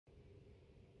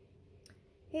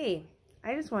Hey,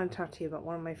 I just want to talk to you about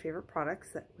one of my favorite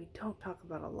products that we don't talk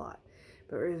about a lot,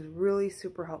 but is really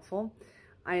super helpful.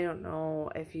 I don't know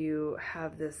if you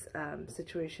have this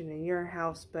situation in your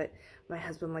house, but my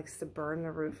husband likes to burn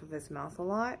the roof of his mouth a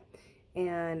lot.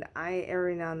 And I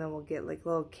every now and then will get like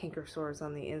little canker sores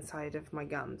on the inside of my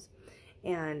gums.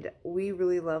 And we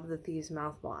really love the Thieves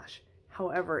mouthwash.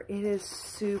 However, it is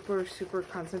super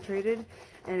concentrated,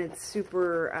 and it's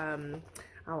super,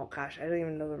 oh gosh, I don't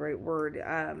even know the right word,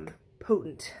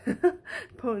 potent.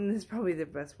 Potent is probably the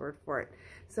best word for it.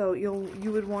 So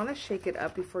you would want to shake it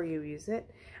up before you use it.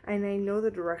 And I know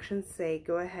the directions say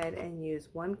go ahead and use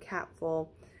 1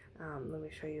 capful. Let me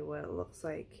show you what it looks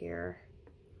like here.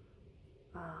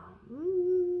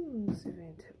 Let's see if I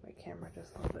can tip my camera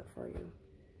just a little bit for you.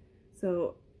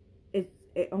 So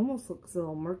it almost looks a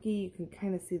little murky. You can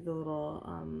kind of see the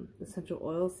little essential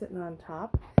oil sitting on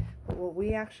top. But what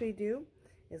we actually do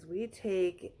is we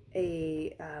take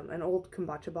an old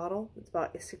kombucha bottle. It's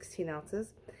about 16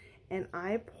 ounces. And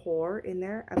I pour in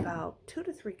there about 2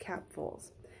 to 3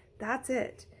 capfuls. That's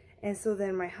it. And so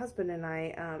then my husband and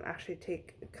I actually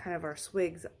take kind of our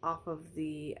swigs off of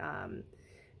the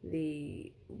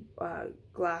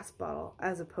glass bottle,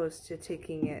 as opposed to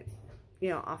taking it,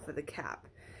 off of the cap.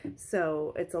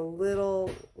 So it's a little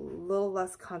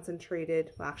less concentrated.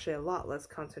 Well, actually a lot less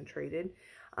concentrated.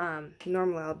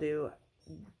 Normally I'll do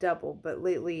double, but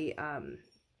lately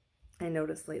I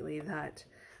noticed that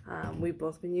we've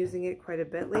both been using it quite a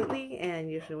bit lately,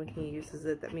 and usually when he uses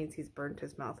it, that means he's burned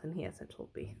his mouth, and he hasn't told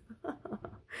me.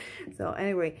 So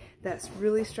anyway, that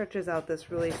really stretches out this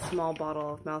really small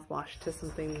bottle of mouthwash to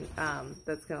something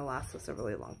that's going to last us a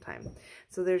really long time.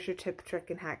 So there's your tip, trick,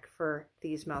 and hack for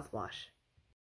Thieves mouthwash.